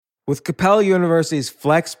With Capella University's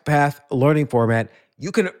FlexPath learning format, you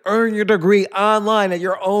can earn your degree online at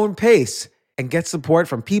your own pace and get support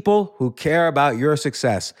from people who care about your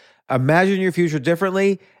success. Imagine your future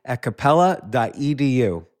differently at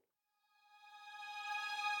capella.edu.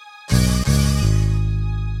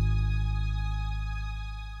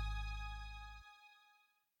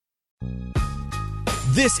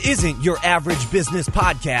 This isn't your average business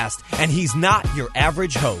podcast, and he's not your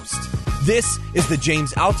average host. This is the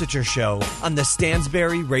James Altucher Show on the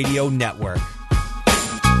Stansberry Radio Network.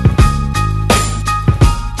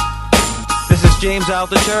 This is James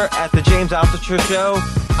Altucher at the James Altucher Show.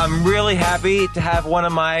 I'm really happy to have one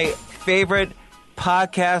of my favorite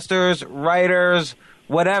podcasters, writers,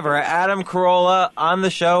 whatever, Adam Carolla, on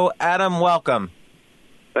the show. Adam, welcome.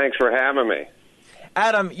 Thanks for having me.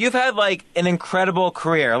 Adam, you've had like an incredible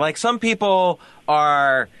career. Like some people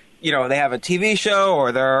are, you know, they have a TV show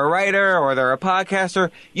or they're a writer or they're a podcaster.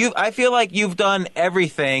 I feel like you've done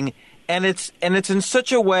everything, and it's in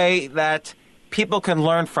such a way that people can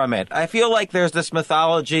learn from it. I feel like there's this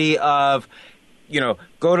mythology of, you know,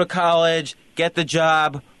 go to college, get the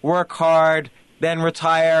job, work hard, then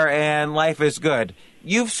retire, and life is good.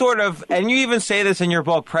 You've sort of, and you even say this in your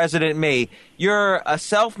book, President Me, you're a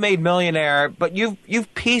self-made millionaire, but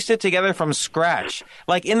you've pieced it together from scratch.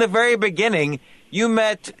 Like in the very beginning, you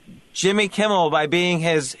met Jimmy Kimmel by being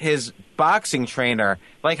his boxing trainer.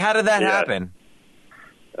 Like, how did that happen?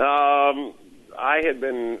 I had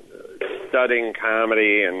been studying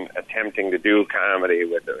comedy and attempting to do comedy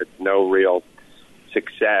with no real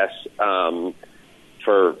success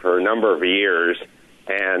for a number of years.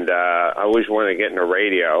 And I always wanted to get into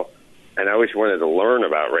radio, and I always wanted to learn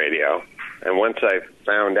about radio. And once I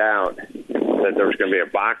found out that there was going to be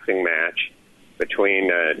a boxing match between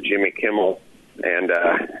Jimmy Kimmel and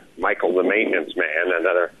Michael the Maintenance Man,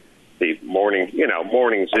 the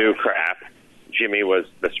morning zoo crap. Jimmy was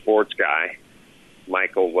the sports guy.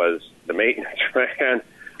 Michael was the maintenance man.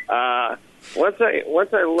 Once I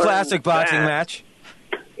learned classic boxing match.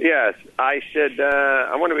 Yes, I said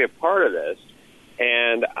I want to be a part of this.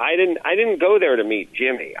 And I didn't go there to meet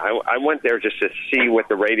Jimmy. I went there just to see what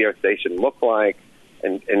the radio station looked like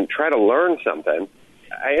and try to learn something.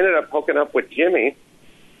 I ended up hooking up with Jimmy,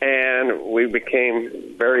 and we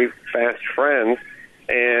became very fast friends.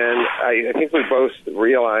 And I think we both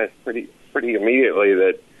realized pretty immediately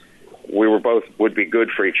that we would be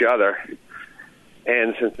good for each other.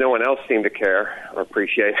 And since no one else seemed to care or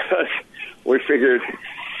appreciate us, we figured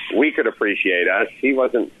we could appreciate us. He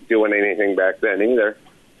wasn't doing anything back then either,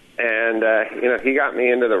 and he got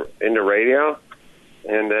me into radio,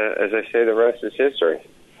 and as I say, the rest is history.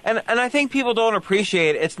 And I think people don't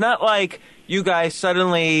appreciate it. It's not like you guys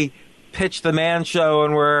suddenly pitched the Man Show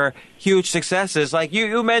and were huge successes. Like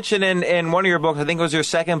you mentioned in one of your books, I think it was your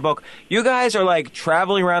second book, you guys are like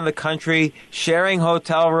traveling around the country, sharing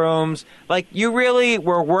hotel rooms. Like you really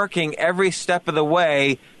were working every step of the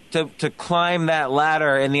way to climb that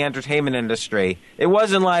ladder in the entertainment industry. It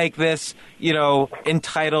wasn't like this,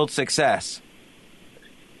 entitled success.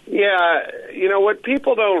 Yeah, what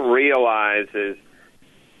people don't realize is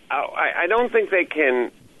I don't think they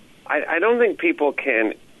can. I don't think people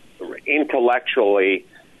can intellectually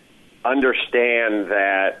understand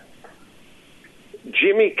that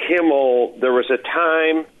Jimmy Kimmel. There was a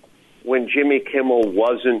time when Jimmy Kimmel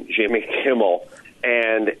wasn't Jimmy Kimmel,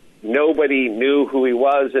 and nobody knew who he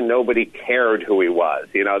was, and nobody cared who he was.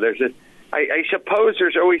 There's this. I suppose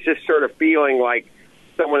there's always this sort of feeling like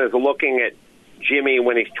someone is looking at Jimmy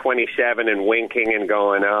when he's 27 and winking and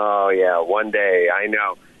going, "Oh yeah, one day I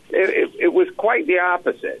know." It was quite the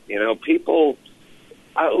opposite. People.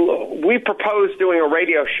 We proposed doing a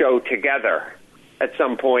radio show together at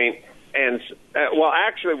some point, and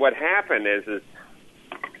actually, what happened is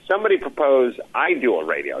somebody proposed I do a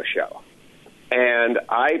radio show. And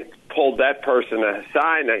I pulled that person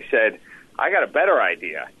aside and I said, I got a better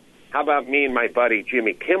idea. How about me and my buddy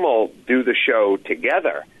Jimmy Kimmel do the show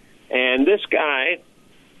together? And this guy,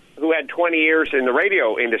 who had 20 years in the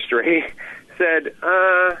radio industry, said,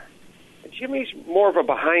 Jimmy's more of a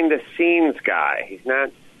behind-the-scenes guy. He's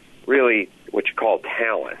not really what you call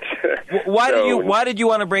talent. Why did you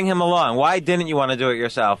want to bring him along? Why didn't you want to do it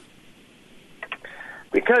yourself?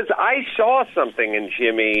 Because I saw something in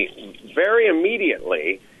Jimmy very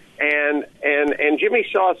immediately, and Jimmy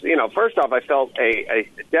saw, first off, I felt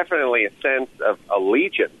definitely a sense of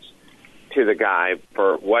allegiance to the guy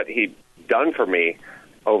for what he'd done for me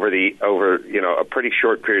over a pretty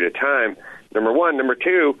short period of time. Number one. Number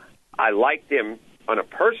two, I liked him on a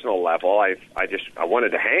personal level. I wanted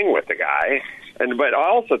to hang with the guy, but I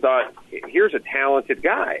also thought, here's a talented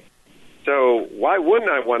guy. So why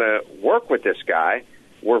wouldn't I want to work with this guy?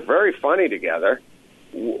 We're very funny together.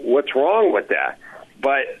 What's wrong with that?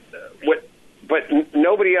 But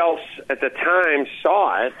nobody else at the time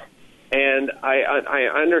saw it, and I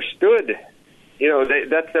understood. You know,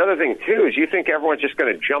 that's the other thing too, is you think everyone's just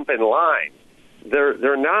going to jump in line.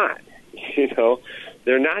 They're not. You know,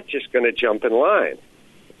 they're not just going to jump in line.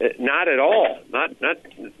 Not at all.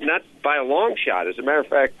 Not by a long shot. As a matter of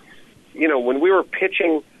fact, you know, when we were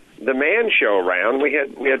pitching the Man Show around, we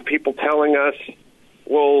had people telling us,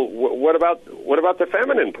 well, what about the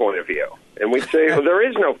feminine point of view? And we'd say, well, there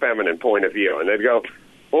is no feminine point of view. And they'd go,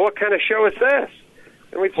 well, what kind of show is this?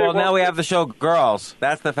 And we'd say, well, now we have the show Girls.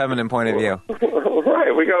 That's the feminine point of view.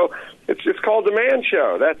 Right. We go, it's called the Man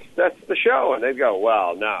Show. That's the show. And they'd go,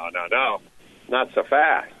 well, no, not so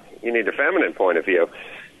fast. You need the feminine point of view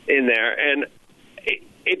in there. And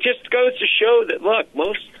it just goes to show that, look,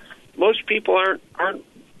 most people aren't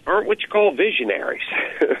what you call visionaries.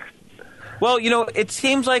 Well, you know, it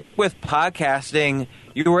seems like with podcasting,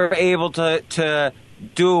 you were able to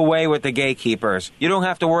do away with the gatekeepers. You don't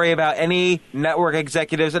have to worry about any network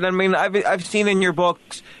executives. And I mean, I've seen in your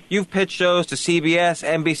books, you've pitched shows to CBS,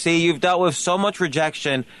 NBC. You've dealt with so much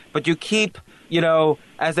rejection, but you keep, you know,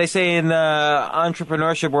 as they say in the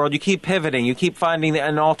entrepreneurship world, you keep pivoting. You keep finding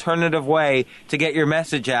an alternative way to get your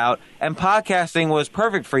message out. And podcasting was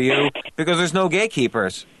perfect for you because there's no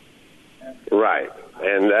gatekeepers. Right.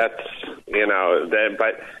 And that's, you know,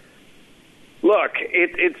 but look,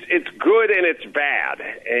 it's good and it's bad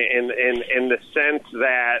in the sense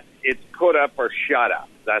that it's put up or shut up.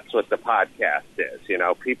 That's what the podcast is. You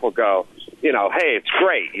know, people go, you know, hey, it's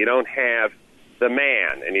great. You don't have the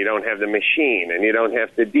man and you don't have the machine and you don't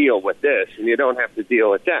have to deal with this and you don't have to deal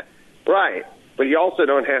with that. Right. But you also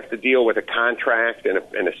don't have to deal with a contract and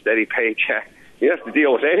a steady paycheck. You don't have to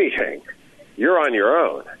deal with anything. You're on your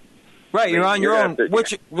own. Right, you're on your own,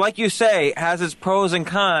 which, like you say, has its pros and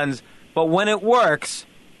cons, but when it works,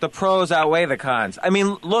 the pros outweigh the cons. I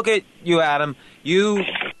mean, look at you, Adam. You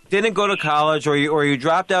didn't go to college or you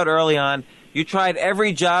dropped out early on. You tried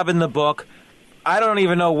every job in the book. I don't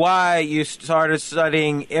even know why you started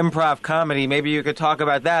studying improv comedy. Maybe you could talk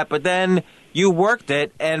about that, but then you worked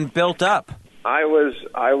it and built up. I was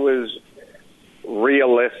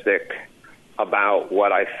realistic about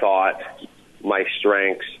what I thought my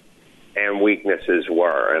strengths and weaknesses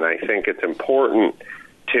were. And I think it's important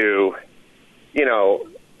to, you know,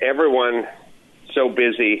 everyone so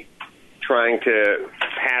busy trying to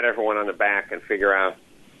pat everyone on the back and figure out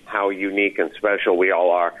how unique and special we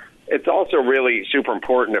all are. It's also really super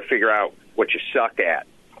important to figure out what you suck at,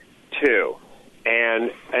 too.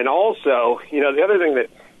 And also, you know, the other thing that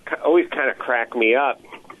always kind of cracked me up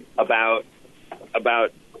about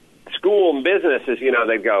school and business is, you know,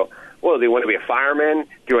 they'd go, well, do you want to be a fireman?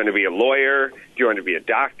 Do you want to be a lawyer? Do you want to be a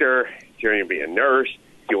doctor? Do you want to be a nurse?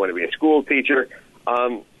 Do you want to be a school teacher?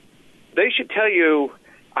 They should tell you,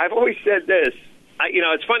 I've always said this, you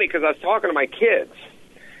know, it's funny because I was talking to my kids,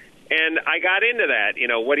 and I got into that, you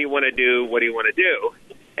know, what do you want to do? What do you want to do?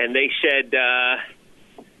 And they said,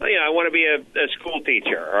 well, you know, I want to be a school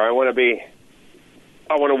teacher, or I want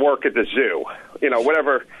to work at the zoo, you know,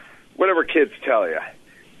 whatever kids tell you.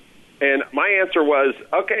 And my answer was,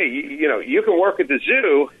 okay, you know, you can work at the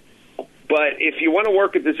zoo, but if you want to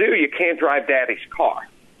work at the zoo, you can't drive Daddy's car.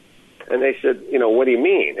 And they said, you know, what do you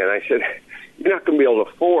mean? And I said, you're not going to be able to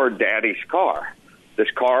afford Daddy's car. This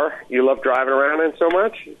car you love driving around in so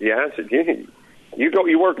much? Yeah. I said,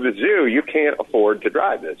 you work at the zoo, you can't afford to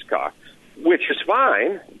drive this car, which is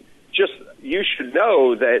fine. Just you should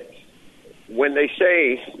know that when they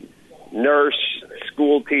say nurse,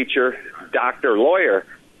 school teacher, doctor, lawyer,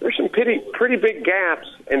 there's some pretty big gaps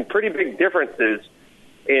and pretty big differences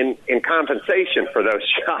in compensation for those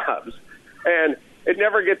jobs. And it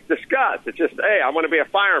never gets discussed. It's just, hey, I want to be a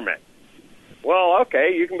fireman. Well,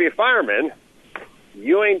 okay, you can be a fireman.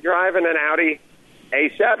 You ain't driving an Audi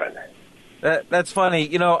A7. That's funny.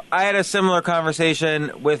 You know, I had a similar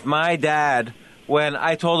conversation with my dad when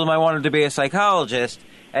I told him I wanted to be a psychologist.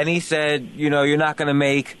 And he said, you know, you're not going to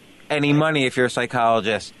make any money if you're a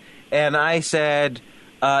psychologist. And I said,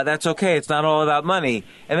 that's okay. It's not all about money.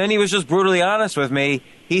 And then he was just brutally honest with me.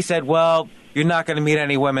 He said, well, you're not going to meet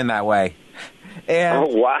any women that way. And, oh,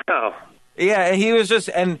 wow. Yeah, and he was just,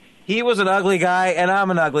 and he was an ugly guy, and I'm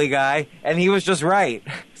an ugly guy, and he was just right.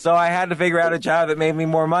 So I had to figure out a job that made me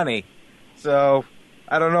more money. So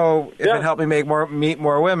I don't know if it helped me meet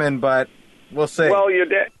more women, but we'll see. Well, your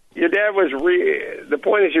dad was the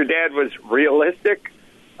point is your dad was realistic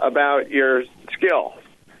about your skill.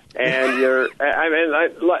 And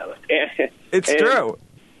it's true.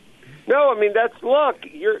 No, I mean, look,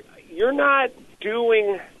 you're not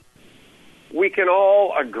doing. We can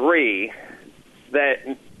all agree that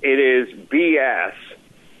it is BS,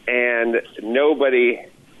 and nobody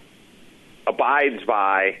abides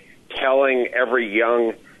by telling every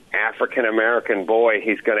young African-American boy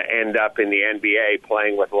he's going to end up in the NBA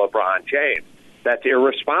playing with LeBron James. That's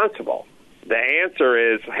irresponsible. The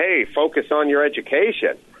answer is, hey, focus on your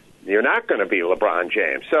education. You're not going to be LeBron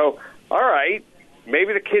James. So, all right,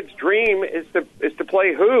 maybe the kid's dream is to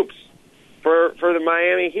play hoops for the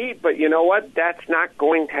Miami Heat, but you know what? That's not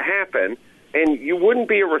going to happen. And you wouldn't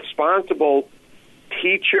be a responsible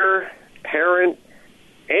teacher, parent,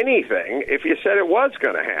 anything if you said it was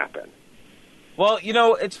going to happen. Well,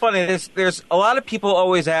 it's funny. There's a lot of people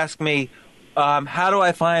always ask me, how do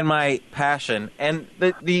I find my passion? And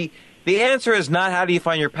the answer is not how do you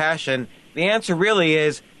find your passion. The answer really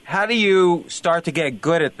is how do you start to get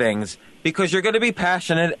good at things? Because you're going to be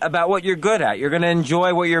passionate about what you're good at. You're going to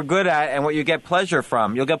enjoy what you're good at and what you get pleasure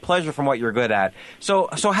from. You'll get pleasure from what you're good at. So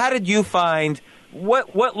how did you find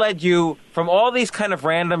what led you from all these kind of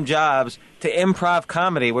random jobs to improv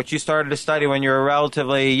comedy, which you started to study when you were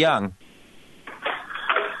relatively young?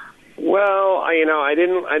 Well, I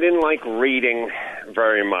didn't like reading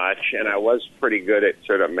very much, and I was pretty good at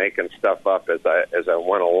sort of making stuff up as I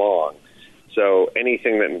went along. So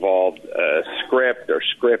anything that involved a script or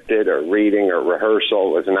scripted or reading or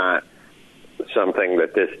rehearsal was not something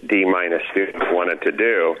that this D- student wanted to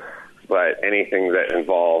do, but anything that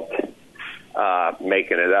involved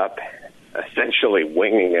making it up, essentially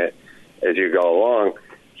winging it as you go along,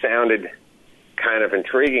 sounded kind of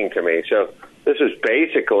intriguing to me. So this is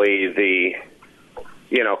basically the,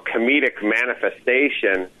 comedic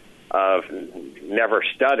manifestation of never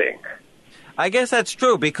studying. I guess that's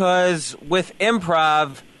true, because with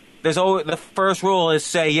improv, there's always, the first rule is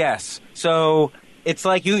say yes. So it's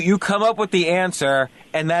like you come up with the answer,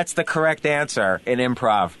 and that's the correct answer in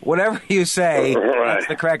improv. Whatever you say, right, that's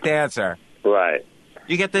the correct answer. Right.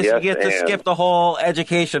 You get this. Yes, you get to skip the whole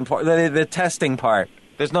education part, the testing part.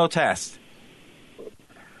 There's no test.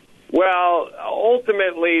 Well,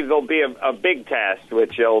 ultimately, there'll be a big test,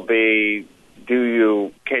 which will be,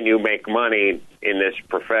 can you make money in this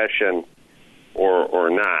profession or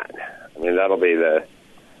not? I mean, that'll be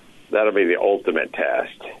the ultimate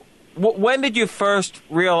test. When did you first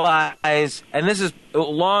realize, and this is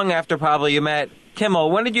long after probably you met Kimmel,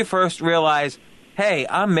 when did you first realize, hey,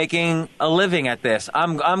 I'm making a living at this.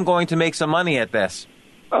 I'm going to make some money at this?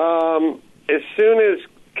 As soon as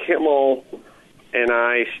Kimmel and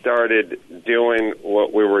I started doing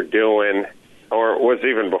what we were doing, or it was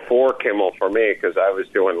even before Kimmel for me, because I was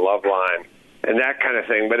doing Loveline and that kind of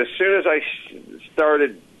thing. But as soon as I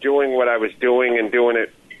started doing what I was doing and doing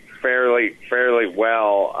it fairly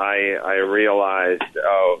well, I realized,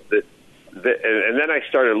 and then I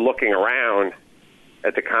started looking around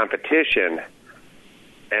at the competition,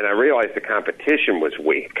 and I realized the competition was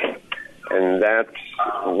weak. And that's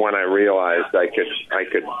when I realized I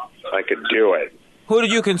could do it. Who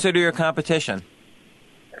did you consider your competition?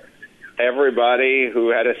 Everybody who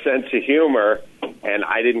had a sense of humor, and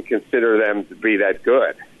I didn't consider them to be that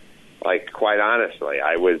good. Like, quite honestly,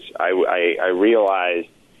 I realized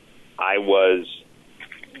I was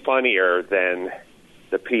funnier than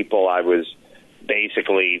the people I was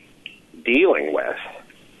basically dealing with.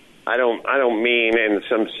 I don't mean in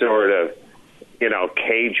some sort of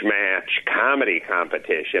cage match comedy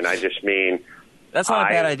competition. I just mean that's not a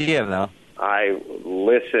bad idea, though. I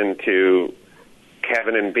listened to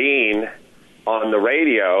Kevin and Bean on the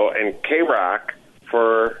radio and K-Rock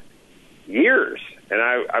for years, and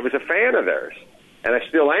I was a fan of theirs, and I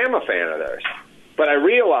still am a fan of theirs. But I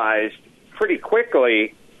realized pretty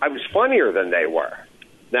quickly I was funnier than they were.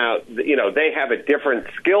 Now, they have a different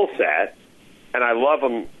skill set, and I love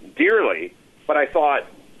them dearly, but I thought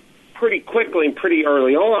pretty quickly and pretty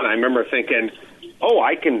early on, I remember thinking,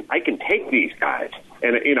 I can take these guys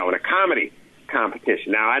in a comedy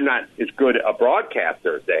competition. Now, I'm not as good a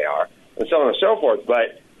broadcaster as they are, and so on and so forth,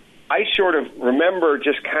 but I sort of remember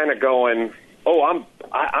just kind of going,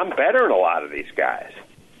 I'm better than a lot of these guys.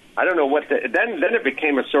 I don't know what then it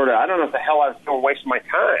became a sort of, I don't know what the hell I was doing, wasting my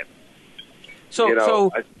time.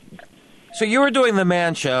 So you were doing The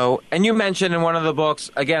Man Show, and you mentioned in one of the books,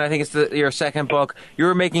 again, I think it's your second book, you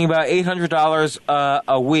were making about $800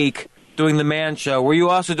 a week doing The Man Show. Were you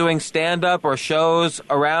also doing stand-up or shows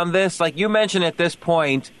around this? Like, you mentioned at this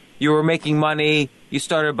point, you were making money, you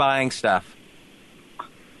started buying stuff.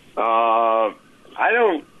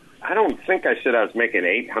 I don't think I said I was making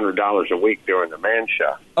 $800 a week doing The Man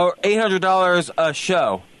Show. Or $800 a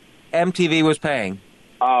show. MTV was paying.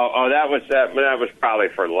 That was probably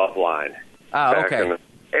for Loveline. Oh, okay.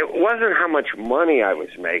 wasn't how much money I was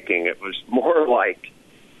making. It was more like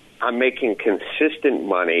I'm making consistent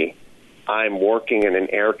money. I'm working in an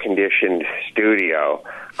air-conditioned studio.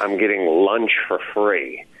 I'm getting lunch for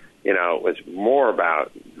free. It was more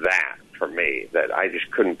about that for me, that I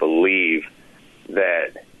just couldn't believe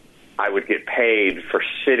that I would get paid for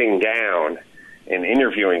sitting down and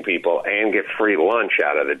interviewing people and get free lunch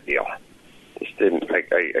out of the deal. Just didn't.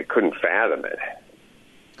 I couldn't fathom it.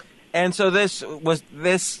 And so this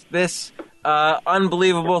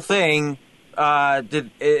unbelievable thing.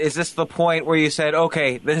 Is this the point where you said,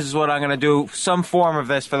 "Okay, this is what I'm going to do, some form of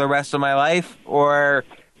this for the rest of my life," or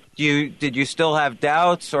did you still have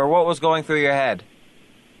doubts, or what was going through your head?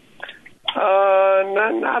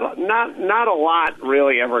 Not a lot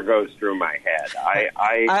really ever goes through my head.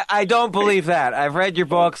 I don't believe that. I've read your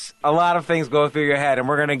books. A lot of things go through your head, and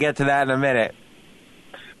we're going to get to that in a minute.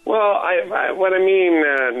 Well, what I mean,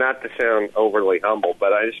 not to sound overly humble,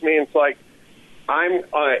 but I just mean it's like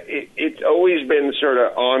it's always been sort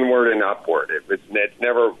of onward and upward. It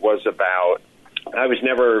never was about. I was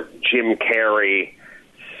never Jim Carrey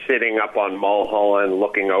sitting up on Mulholland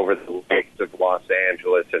looking over the lakes of Los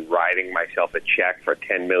Angeles and writing myself a check for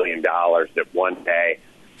 $10 million that one day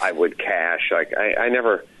I would cash. Like I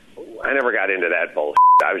never got into that bullshit.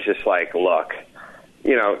 I was just like, look,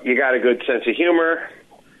 you got a good sense of humor,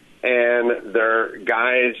 and there are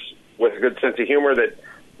guys with a good sense of humor that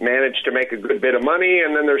manage to make a good bit of money,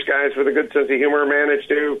 and then there's guys with a good sense of humor manage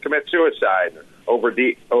to commit suicide,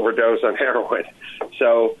 overdose on heroin.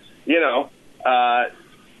 So,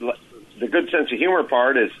 the good sense of humor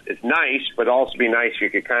part is nice, but also be nice if you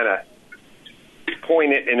could kind of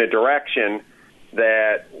point it in a direction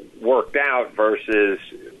that worked out versus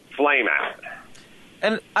flame out.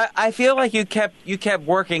 And I feel like you kept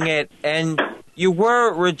working it, and you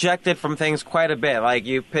were rejected from things quite a bit. Like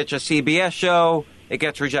you pitch a CBS show, it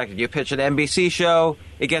gets rejected. You pitch an NBC show,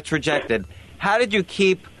 it gets rejected. How did you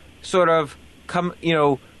keep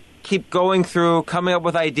keep going through, coming up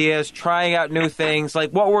with ideas, trying out new things?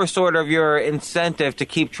 Like, what were sort of your incentive to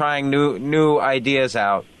keep trying new ideas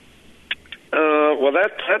out? Well,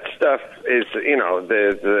 that stuff is,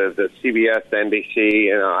 the CBS,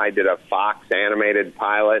 NBC. I did a Fox animated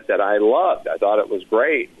pilot that I loved. I thought it was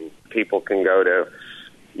great. People can go to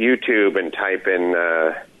YouTube and type in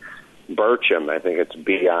Birchum. I think it's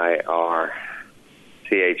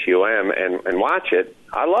BIRCHUM, and watch it.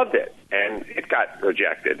 I loved it, and it got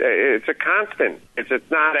rejected. It's a constant. It's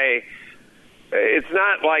not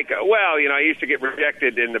like, well, I used to get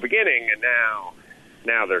rejected in the beginning, and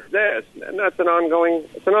now there's this, and that's an ongoing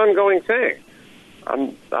thing.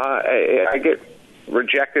 I get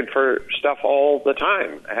rejected for stuff all the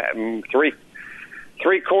time.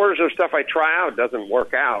 Three-quarters of stuff I try out doesn't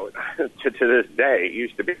work out to this day. It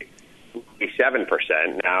used to be 7%.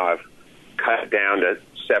 Now I've cut it down to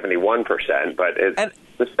 71%, but it's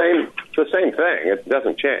the same thing. It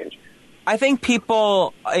doesn't change. I think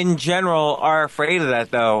people in general are afraid of that,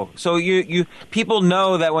 though. So people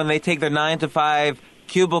know that when they take their 9-to-5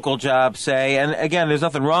 cubicle job, say, and again, there's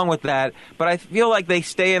nothing wrong with that, but I feel like they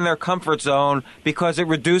stay in their comfort zone because it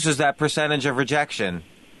reduces that percentage of rejection.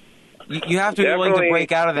 You have to be willing to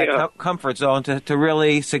break out of that comfort zone to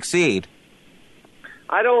really succeed.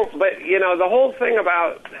 But the whole thing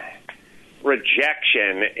about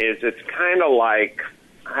rejection is it's kind of like,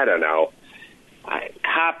 I don't know,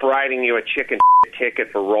 cop writing you a chicken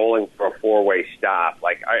ticket for rolling for a four-way stop.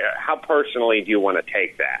 Like, how personally do you want to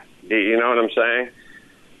take that? Do you know what I'm saying?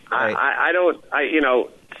 Right.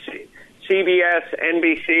 CBS,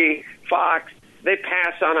 NBC, Fox, they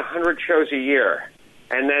pass on 100 shows a year.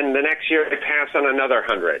 And then the next year they pass on another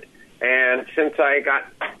 100. And since I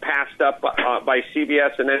got passed up by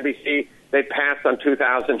CBS and NBC, they passed on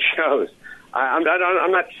 2,000 shows. I'm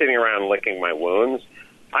not sitting around licking my wounds.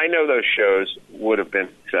 I know those shows would have been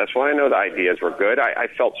successful. I know the ideas were good. I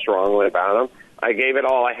felt strongly about them. I gave it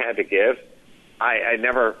all I had to give. I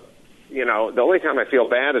never, the only time I feel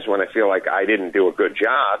bad is when I feel like I didn't do a good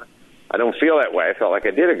job. I don't feel that way. I felt like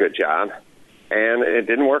I did a good job, and it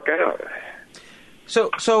didn't work out. So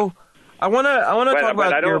I want to talk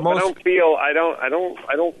about your most. I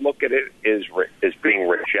don't look at it as being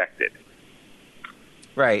rejected.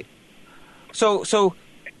 Right. So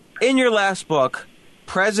in your last book,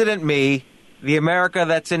 President Me, The America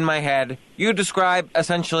That's in My Head, you describe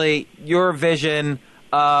essentially your vision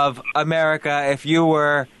of America if you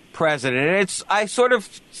were president. And I sort of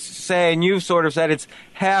say, and you've sort of said, it's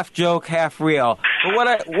half joke, half real.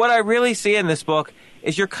 But what I really see in this book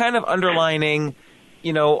is you're kind of underlining,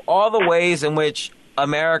 all the ways in which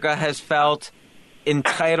America has felt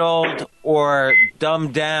entitled or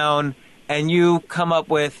dumbed down, and you come up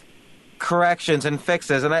with corrections and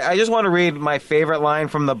fixes. And I just want to read my favorite line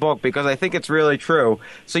from the book because I think it's really true.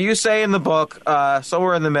 So you say in the book,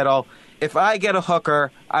 somewhere in the middle, if I get a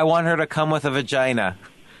hooker, I want her to come with a vagina.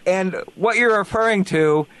 And what you're referring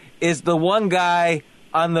to is the one guy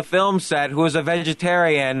on the film set who was a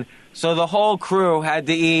vegetarian, so the whole crew had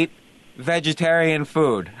to eat vegetarian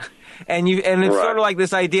food. And it's right. sort of like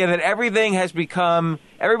this idea that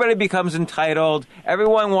everybody becomes entitled.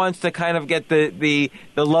 Everyone wants to kind of get the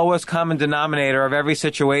lowest common denominator of every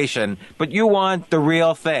situation, but you want the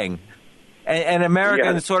real thing. And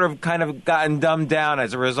Americans sort of kind of gotten dumbed down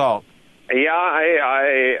as a result.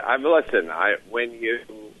 Yeah, listen. When you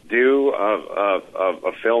do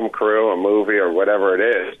a film crew, a movie, or whatever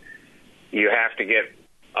it is, you have to get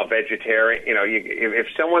a vegetarian. You know, if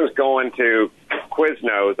someone's going to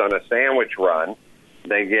Quiznos on a sandwich run,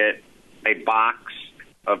 they get a box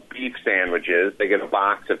of beef sandwiches, they get a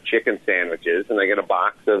box of chicken sandwiches, and they get a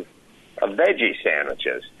box of veggie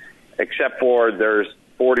sandwiches. Except for there's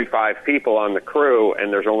 45 people on the crew,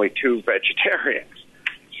 and there's only 2 vegetarians.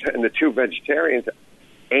 And the 2 vegetarians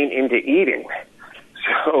ain't into eating.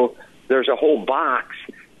 So there's a whole box.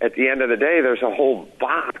 At the end of the day, there's a whole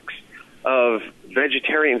box of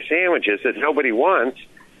vegetarian sandwiches that nobody wants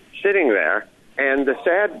sitting there. And the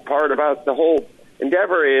sad part about the whole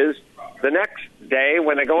endeavor is the next day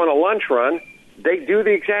when they go on a lunch run, they do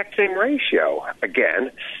the exact same ratio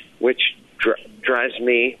again, which drives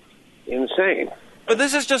me insane. But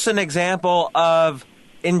this is just an example of,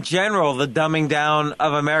 in general, the dumbing down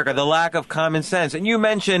of America, the lack of common sense. And you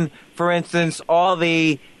mentioned, for instance, all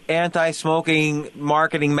the anti-smoking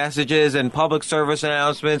marketing messages and public service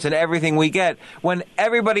announcements and everything we get when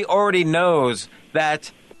everybody already knows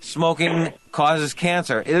that smoking causes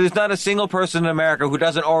cancer. There's not a single person in America who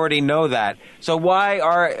doesn't already know that. So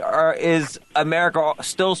why is America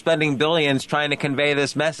still spending billions trying to convey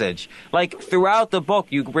this message? Like, throughout the book,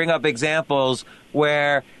 you bring up examples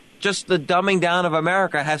where just the dumbing down of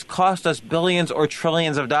America has cost us billions or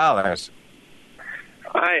trillions of dollars.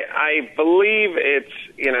 I believe it's,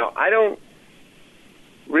 I don't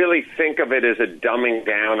really think of it as a dumbing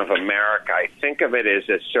down of America. I think of it as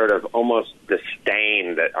a sort of almost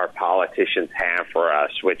disdain that our politicians have for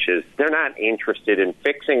us, which is they're not interested in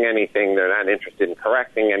fixing anything. They're not interested in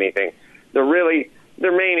correcting anything. Their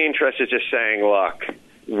main interest is just saying, look,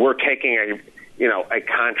 we're taking a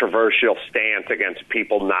controversial stance against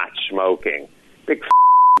people not smoking. Big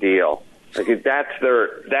deal. Like, that's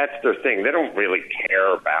their thing. They don't really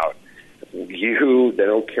care about you. They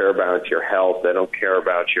don't care about your health. They don't care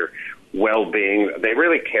about your well-being. They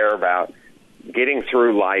really care about getting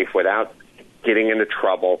through life without getting into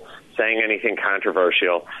trouble, saying anything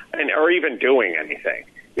controversial, or even doing anything.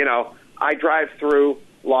 I drive through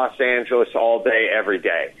Los Angeles all day, every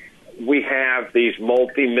day. We have these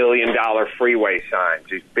multi-million-dollar freeway signs,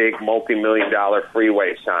 these big multi-million-dollar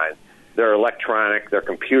freeway signs. They're electronic, they're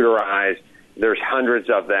computerized, there's hundreds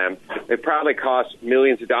of them. It probably costs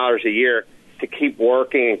millions of dollars a year to keep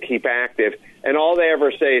working and keep active, and all they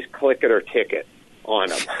ever say is click it or ticket on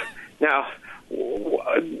them. Now,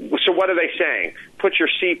 so what are they saying? Put your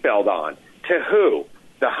seatbelt on. To who?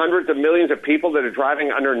 The hundreds of millions of people that are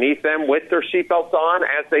driving underneath them with their seatbelts on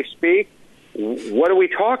as they speak? What are we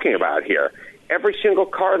talking about here? Every single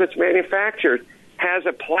car that's manufactured has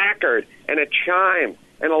a placard and a chime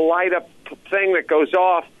and a light-up thing that goes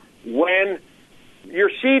off when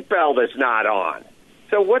your seatbelt is not on.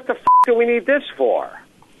 So what the do we need this for?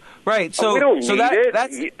 Right. So we don't need it.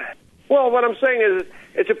 That's... Well, what I'm saying is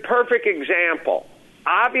it's a perfect example.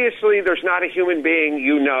 Obviously, there's not a human being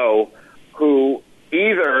who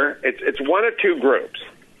either it's one of 2 groups.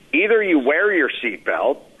 Either you wear your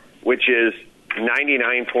seatbelt, which is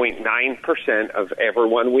 99.9% of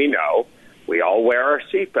everyone we know. We all wear our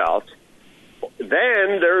seatbelts.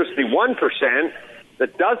 Then there's the 1%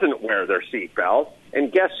 that doesn't wear their seatbelt,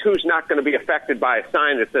 and guess who's not going to be affected by a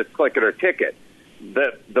sign that says click it or ticket?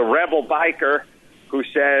 The rebel biker who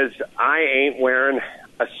says, I ain't wearing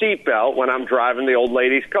a seatbelt when I'm driving the old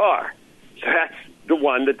lady's car. So that's the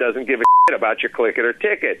one that doesn't give a shit about your click it or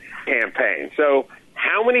ticket campaign. So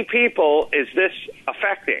how many people is this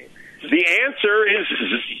affecting? The answer is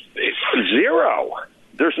 0.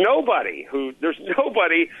 There's nobody who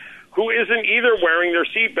isn't either wearing their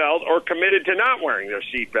seatbelt or committed to not wearing their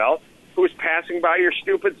seatbelt who is passing by your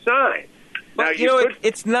stupid sign. Now,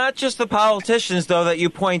 it's not just the politicians, though, that you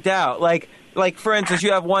point out. Like for instance,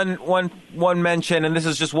 you have one mention, and this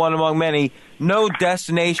is just one among many, no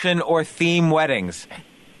destination or theme weddings.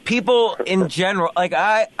 People in general, like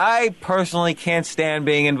I personally can't stand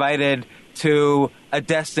being invited to a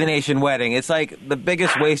destination wedding. It's like the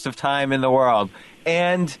biggest waste of time in the world.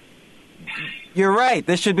 And you're right.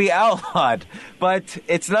 This should be outlawed. But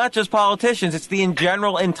it's not just politicians. It's the in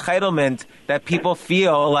general entitlement that people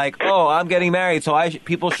feel like, oh, I'm getting married, so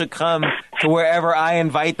people should come to wherever I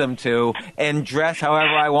invite them to and dress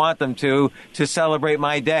however I want them to celebrate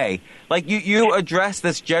my day. Like, you address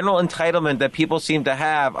this general entitlement that people seem to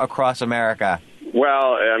have across America.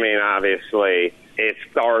 Well, I mean, obviously, it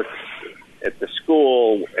starts at the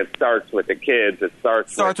school. It starts with the kids. It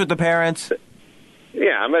starts with the parents.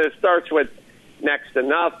 Yeah, I mean, it starts with next to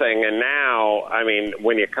nothing, and now, I mean,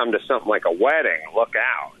 when you come to something like a wedding, look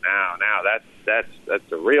out. Now that's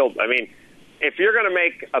a real, I mean, if you're going to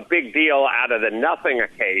make a big deal out of the nothing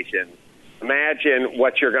occasion, imagine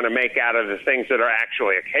what you're going to make out of the things that are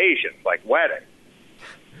actually occasions, like weddings.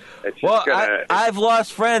 Well, I've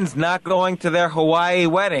lost friends not going to their Hawaii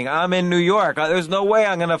wedding. I'm in New York. There's no way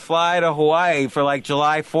I'm going to fly to Hawaii for like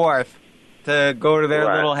July 4th to go to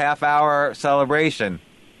their little half-hour celebration.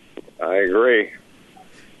 I agree.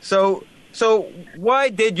 So why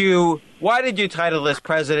did you title this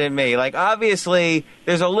President Me? Like, obviously,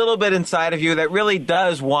 there's a little bit inside of you that really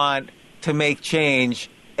does want to make change,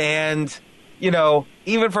 and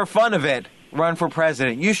even for fun of it, run for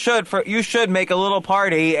president. You should make a little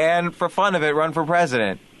party and for fun of it, run for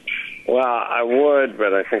president. Well, I would,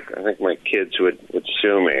 but I think my kids would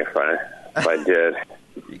sue me if I did.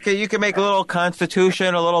 You can make a little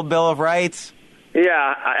constitution, a little Bill of Rights.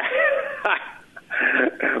 Yeah.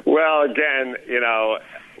 Well, again,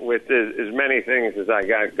 with as many things as I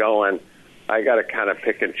got going, I got to kind of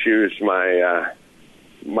pick and choose my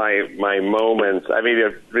moments. I mean,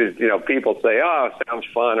 if people say, "Oh, it sounds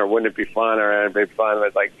fun," or "Wouldn't it be fun?" or "It'd be fun,"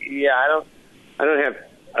 it's like, yeah, I don't have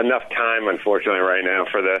enough time, unfortunately, right now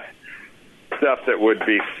for the stuff that would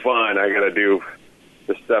be fun. I got to do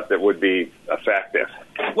the stuff that would be effective.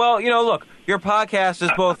 Well, look, your podcast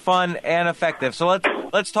is both fun and effective. So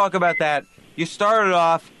let's talk about that. You started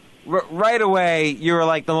off right away. You were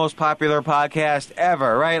like the most popular podcast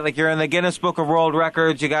ever, right? Like, you're in the Guinness Book of World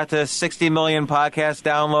Records. You got to 60 million podcast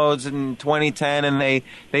downloads in 2010, and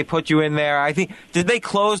they put you in there. I think, did they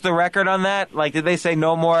close the record on that? Like, did they say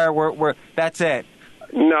no more? We're that's it?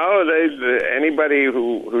 No, anybody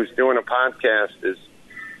who's doing a podcast is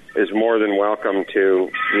more than welcome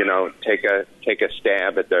to take a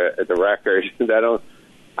stab at the record.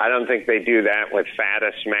 I don't think they do that with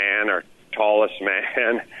fattest man or tallest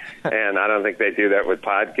man, and I don't think they do that with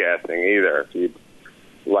podcasting either. If you'd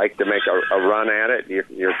like to make a run at it,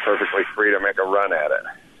 you're perfectly free to make a run at it.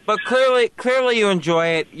 But clearly you enjoy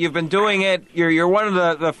it. You've been doing it. You're one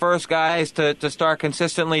of the first guys to start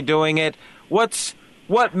consistently doing it. What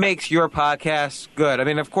makes your podcast good? I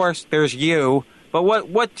mean, of course, there's you, but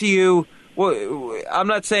what do you? I'm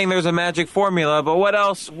not saying there's a magic formula, but what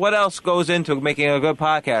else goes into making a good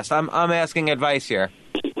podcast? I'm asking advice here.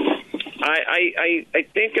 I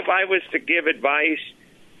think if I was to give advice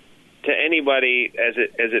to anybody as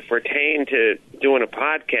it pertained to doing a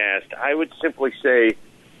podcast, I would simply say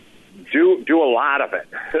do a lot of it.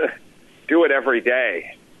 Do it every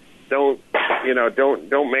day. Don't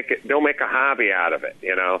make a hobby out of it.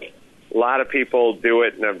 A lot of people do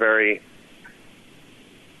it in a very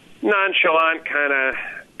nonchalant kind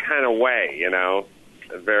of way.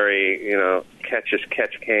 A very catch as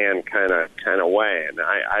catch can kind of way, and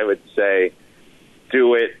I would say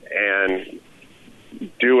do it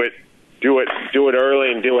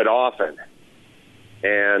early and do it often,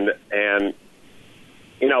 and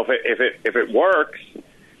if it works,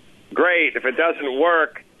 great. If it doesn't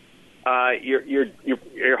work,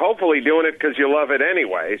 you're hopefully doing it because you love it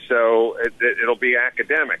anyway. So it'll be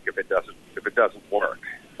academic if it doesn't work.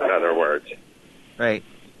 In other words, right.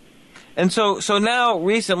 And so now,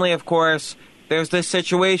 recently, of course, there's this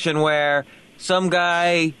situation where some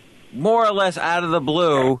guy, more or less out of the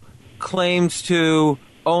blue, claims to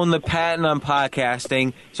own the patent on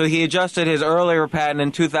podcasting. So he adjusted his earlier patent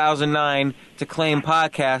in 2009 to claim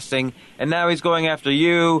podcasting, and now he's going after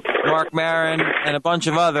you, Mark Maron, and a bunch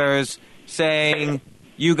of others, saying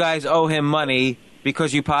you guys owe him money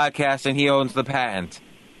because you podcast and he owns the patent.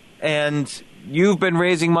 And you've been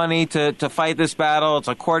raising money to fight this battle. It's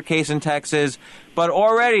a court case in Texas. But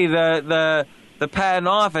already the patent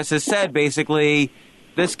office has said, basically,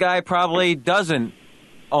 this guy probably doesn't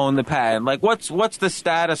own the patent. Like, what's the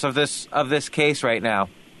status of this case right now?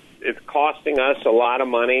 It's costing us a lot of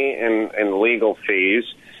money in legal fees,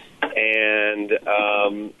 and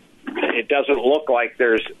it doesn't look like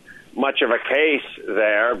there's much of a case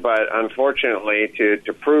there. But unfortunately,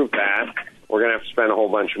 to prove that, we're going to have to spend a whole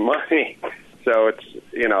bunch of money. So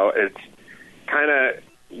it's kind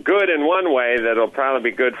of good in one way that it'll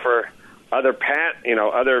probably be good for other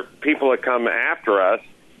people that come after us.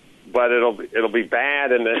 but it'll be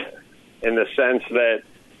bad in the sense that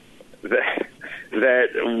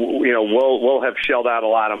we'll have shelled out a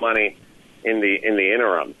lot of money in the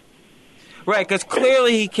interim. Right, because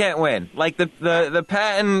clearly he can't win. Like the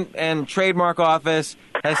Patent and Trademark Office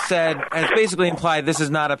has basically implied this is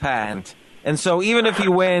not a patent. And so even if he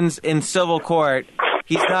wins in civil court,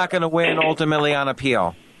 he's not going to win ultimately on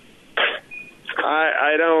appeal.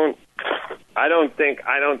 I don't think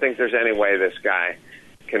there's any way this guy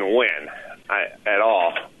can win at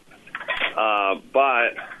all.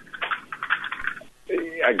 But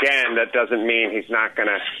again, that doesn't mean he's not going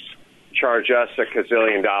to charge us $1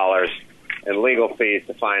 gazillion in legal fees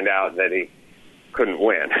to find out that he couldn't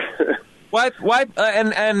win. Why?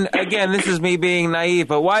 And again, this is me being naive,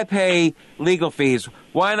 but why pay legal fees?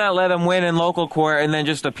 Why not let him win in local court and then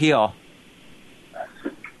just appeal?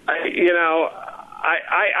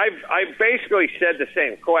 I basically said the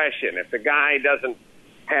same question. If the guy doesn't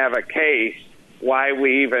have a case, why are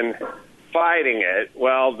we even fighting it?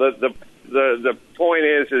 Well, the point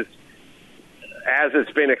is as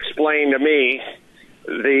it's been explained to me,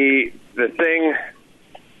 the thing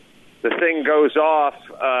goes off,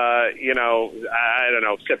 I don't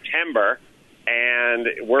know, September, and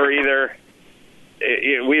we either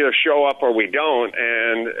show up or we don't,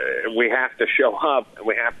 and we have to show up and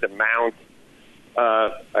we have to mount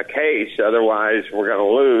a case. Otherwise, we're going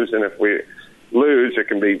to lose, and if we lose, it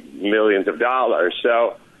can be millions of dollars.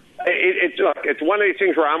 So it's one of these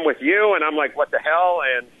things where I'm with you, and I'm like, what the hell,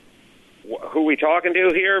 and who are we talking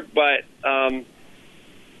to here? But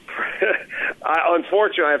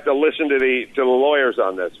unfortunately, I have to listen to the lawyers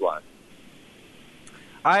on this one.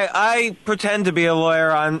 I pretend to be a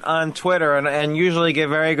lawyer on Twitter and usually give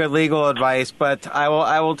very good legal advice, but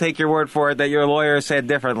I will take your word for it that your lawyer said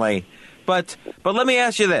differently. But let me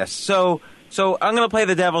ask you this. So I'm going to play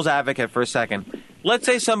the devil's advocate for a second. Let's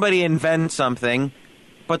say somebody invents something,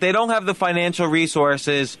 but they don't have the financial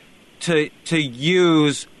resources to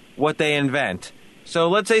use what they invent. So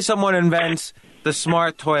let's say someone invents the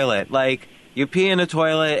smart toilet, like you pee in a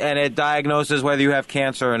toilet and it diagnoses whether you have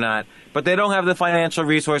cancer or not, but they don't have the financial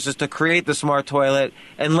resources to create the smart toilet,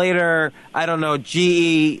 and later, I don't know,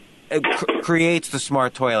 GE creates the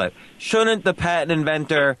smart toilet. Shouldn't the patent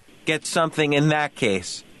inventor get something in that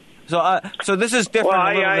case? So this is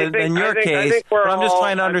different than your case, but I'm just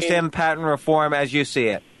trying to understand patent reform as you see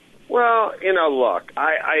it. Well, look,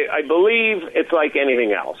 I believe it's like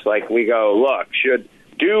anything else. Like we go, look,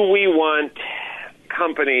 do we want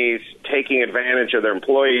companies taking advantage of their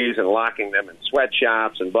employees and locking them in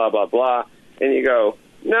sweatshops and blah, blah, blah? And you go,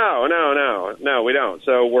 no, we don't.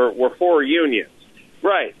 So we're for unions.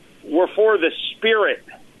 Right. We're for the spirit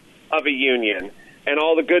of a union and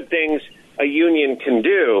all the good things a union can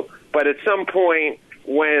do. But at some point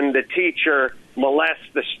when the teacher molests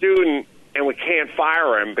the student and we can't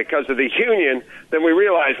fire him because of the union, then we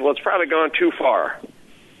realize, well, it's probably gone too far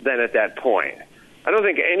then at that point. I don't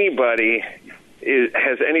think anybody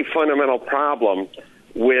has any fundamental problem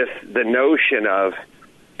with the notion of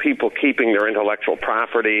people keeping their intellectual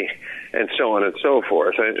property and so on and so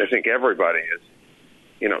forth. I think everybody is,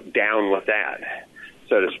 down with that,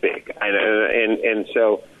 so to speak. And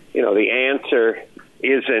so, the answer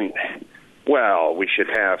isn't, well,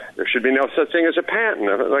 there should be no such thing as a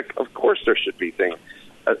patent. Like, of course there should be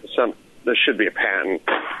there should be a patent.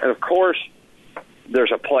 And of course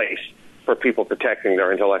there's a place for people protecting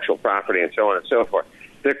their intellectual property and so on and so forth.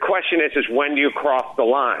 The question is when do you cross the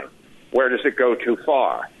line? Where does it go too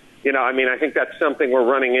far? I think that's something we're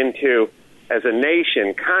running into as a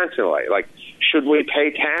nation constantly. Like, should we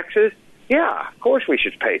pay taxes? Yeah, of course we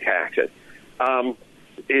should pay taxes.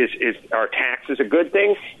 Are taxes a good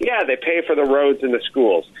thing? Yeah, they pay for the roads and the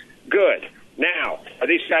schools. Good. Now, are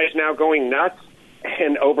these guys now going nuts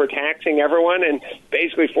and overtaxing everyone and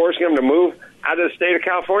basically forcing them to move out of the state of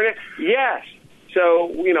California? Yes.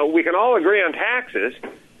 So, we can all agree on taxes,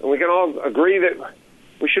 and we can all agree that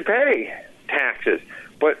we should pay taxes.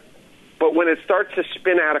 But when it starts to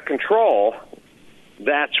spin out of control,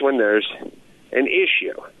 that's when there's an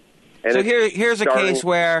issue. And so here's a case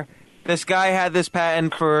where this guy had this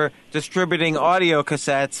patent for distributing audio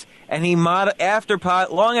cassettes, and he long after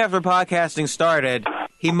podcasting started,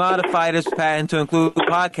 he modified his patent to include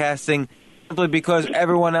podcasting simply because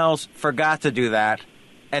everyone else forgot to do that,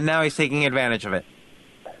 and now he's taking advantage of it.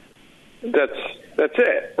 That's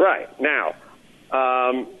it, right. Now,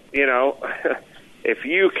 if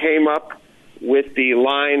you came up with the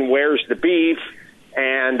line, "Where's the beef?"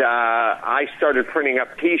 and I started printing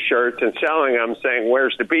up T-shirts and selling them saying,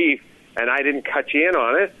 "Where's the beef?" and I didn't cut you in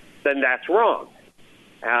on it, then that's wrong.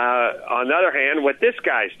 On the other hand, what this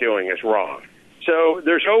guy's doing is wrong. So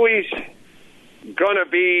there's always going to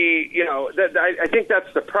be, I think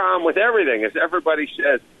that's the problem with everything is everybody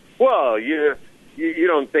says, well, you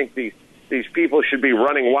don't think these people should be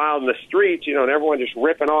running wild in the streets, and everyone just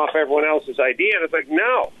ripping off everyone else's idea. And it's like,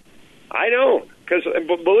 no, I don't. Because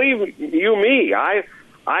believe you me, I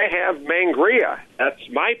have Mangria. That's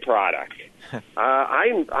my product.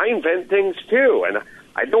 I invent things too, and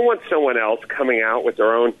I don't want someone else coming out with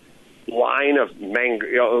their own line of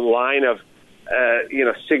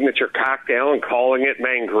signature cocktail and calling it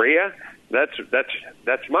Mangria. That's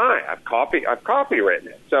mine. I've copywritten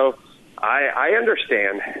it. So I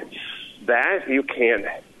understand that you can't,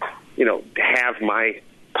 have my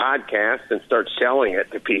podcast and start selling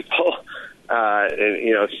it to people,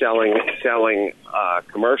 and selling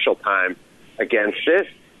commercial time against this.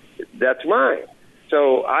 That's mine.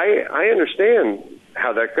 So I understand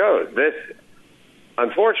how that goes. This,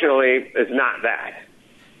 unfortunately, is not that.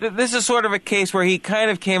 This is sort of a case where he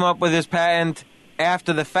kind of came up with his patent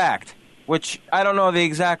after the fact, which I don't know the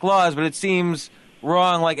exact laws, but it seems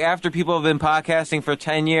wrong, like after people have been podcasting for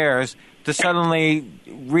 10 years, to suddenly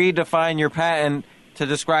redefine your patent to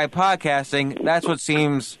describe podcasting. That's what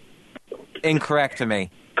seems incorrect to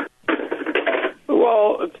me.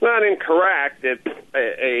 Well, it's not incorrect. It's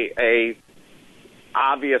a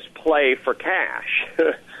obvious play for cash,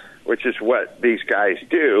 which is what these guys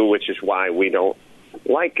do, which is why we don't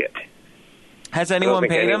like it. Has anyone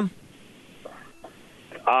paid him?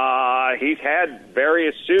 He's had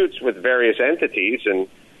various suits with various entities and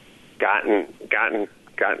gotten,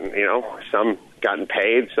 some gotten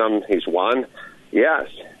paid, some he's won. Yes.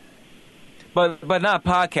 But not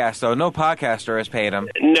podcast though. No podcaster has paid him.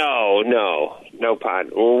 No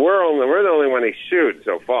pod. Well, we're the only one he sued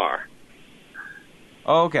so far.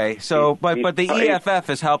 Okay, so but the EFF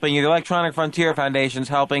is helping you. The Electronic Frontier Foundation's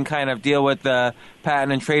helping kind of deal with the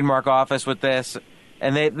Patent and Trademark Office with this,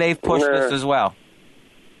 and they've pushed this as well.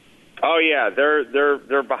 Oh yeah,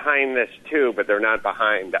 they're behind this too, but they're not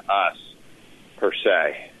behind us per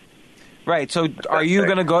se. Right. So, are you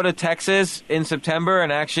going to go to Texas in September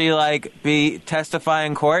and actually testify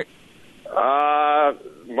in court?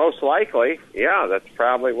 Most likely, yeah. That's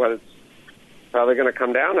probably what it's probably going to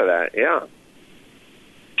come down to. That, yeah.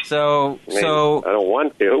 So I don't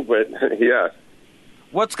want to, but yeah.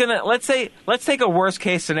 Let's take a worst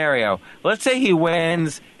case scenario. Let's say he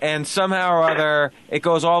wins and somehow or other it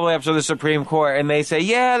goes all the way up to the Supreme Court and they say,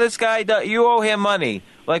 yeah, this guy, you owe him money.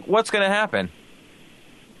 Like, what's going to happen?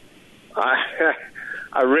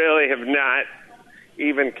 I really have not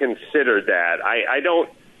even considered that.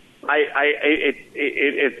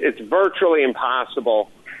 It's virtually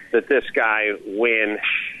impossible that this guy win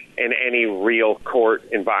in any real court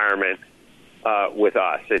environment with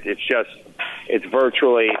us. It's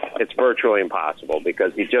virtually impossible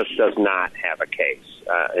because he just does not have a case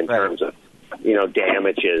in terms of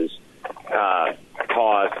damages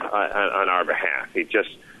caused on our behalf. He just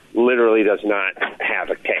literally does not have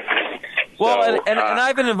a case. Well, so, and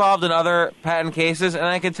I've been involved in other patent cases, and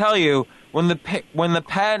I can tell you when the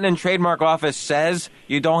Patent and Trademark Office says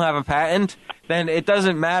you don't have a patent, then it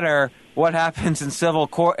doesn't matter what happens in civil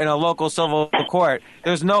court, in a local civil court.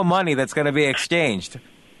 There's no money that's going to be exchanged.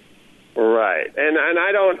 Right, and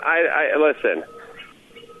I listen.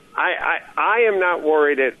 I am not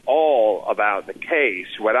worried at all about the case.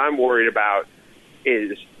 What I'm worried about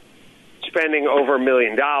is spending over $1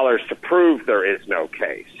 million to prove there is no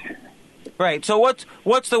case. Right. So what's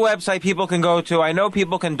the website people can go to? I know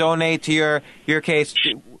people can donate to your case.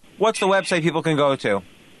 What's the website people can go to?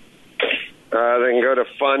 They can go to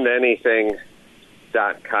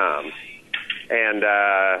fundanything.com and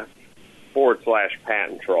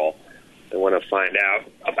 /patent troll. They want to find out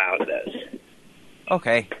about this.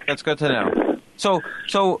 Okay, that's good to know. So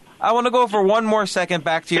I want to go for one more second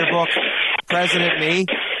back to your book, President Me,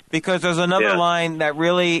 because there's another line that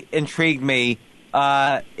really intrigued me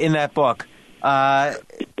in that book.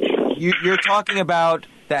 You're talking about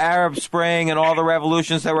the Arab Spring and all the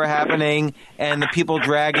revolutions that were happening and the people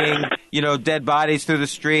dragging, dead bodies through the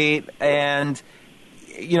street. And,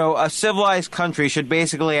 a civilized country should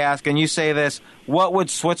basically ask, and you say this, what would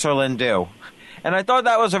Switzerland do? And I thought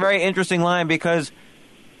that was a very interesting line because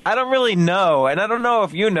I don't really know, and I don't know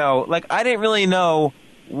if you know, I didn't really know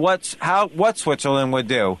what Switzerland would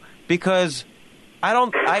do because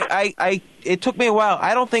it took me a while.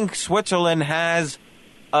 I don't think Switzerland has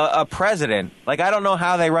a president. I don't know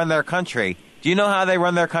how they run their country. Do you know how they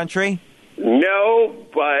run their country? No,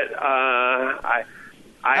 but I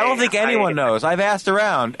don't think anyone knows. I've asked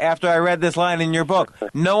around after I read this line in your book.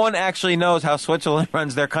 No one actually knows how Switzerland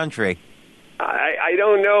runs their country. I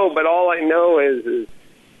don't know, but all I know is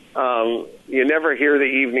You never hear the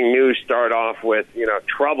evening news start off with,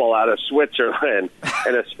 trouble out of Switzerland,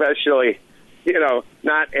 and especially,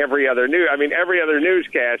 not every other news. I mean, every other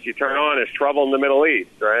newscast you turn on is trouble in the Middle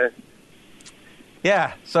East, right?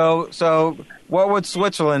 Yeah. So what would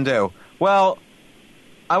Switzerland do? Well,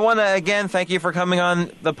 I want to, again, thank you for coming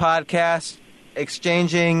on the podcast,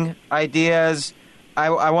 exchanging ideas.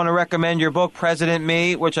 I want to recommend your book, President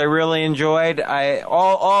Me, which I really enjoyed.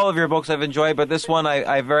 All of your books I've enjoyed, but this one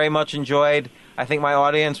I very much enjoyed. I think my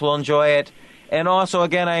audience will enjoy it. And also,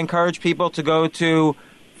 again, I encourage people to go to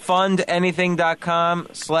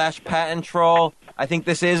fundanything.com/patent troll. I think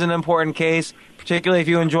this is an important case, particularly if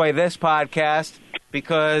you enjoy this podcast,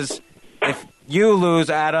 because if you lose,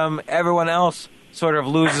 Adam, everyone else sort of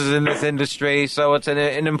loses in this industry. So it's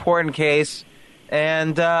an important case.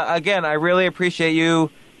 And again, I really appreciate you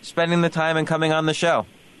spending the time and coming on the show.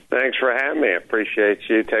 Thanks for having me. I appreciate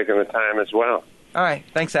you taking the time as well. All right.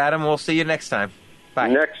 Thanks, Adam. We'll see you next time. Bye.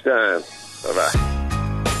 Next time. Bye-bye.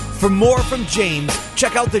 For more from James,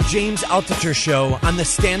 check out the James Altucher Show on the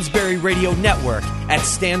Stansberry Radio Network at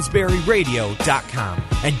stansberryradio.com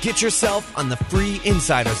and get yourself on the free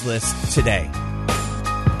insiders list today.